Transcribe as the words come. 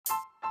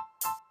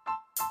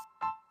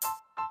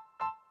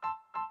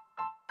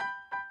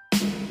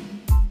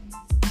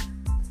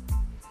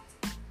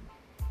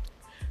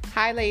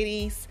Hi,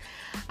 ladies.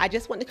 I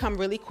just want to come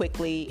really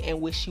quickly and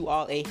wish you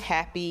all a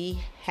happy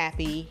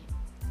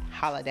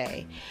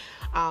holiday.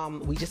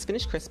 We just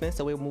finished Christmas,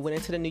 so we're moving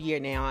into the new year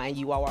now, and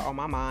you all are on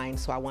my mind.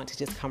 So I want to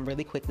just come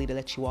really quickly to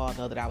let you all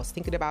know that I was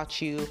thinking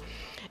about you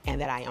and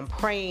that I am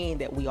praying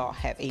that we all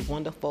have a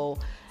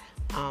wonderful,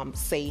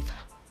 safe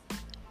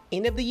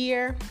end of the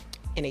year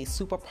and a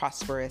super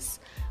prosperous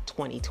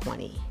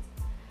 2020.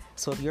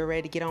 So if you're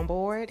ready to get on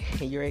board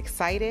and you're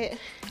excited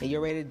and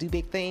you're ready to do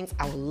big things,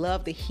 I would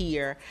love to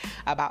hear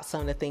about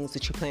some of the things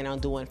that you plan on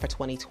doing for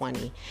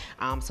 2020.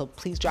 So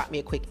please drop me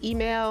a quick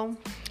email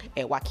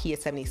at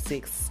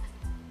wakia76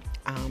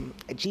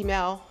 at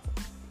Gmail,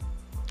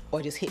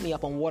 or just hit me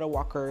up on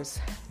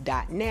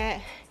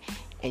waterwalkers.net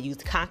and use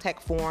the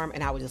contact form,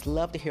 and I would just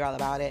love to hear all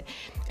about it.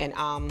 And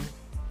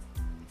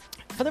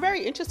for the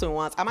very interesting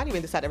ones, I might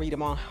even decide to read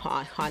them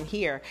on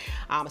here,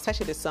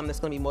 especially if there's some that's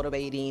going to be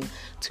motivating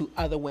to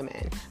other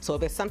women. So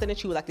if it's something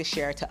that you would like to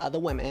share to other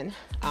women,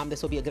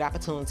 this will be a good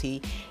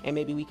opportunity, and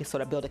maybe we can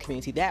sort of build a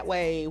community that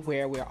way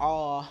where we're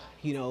all,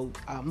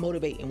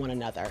 motivating one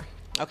another.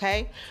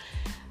 Okay?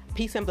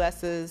 Peace and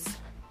blessings,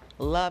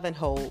 love and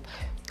hope,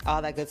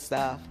 all that good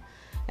stuff.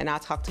 And I'll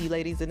talk to you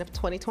ladies in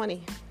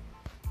 2020.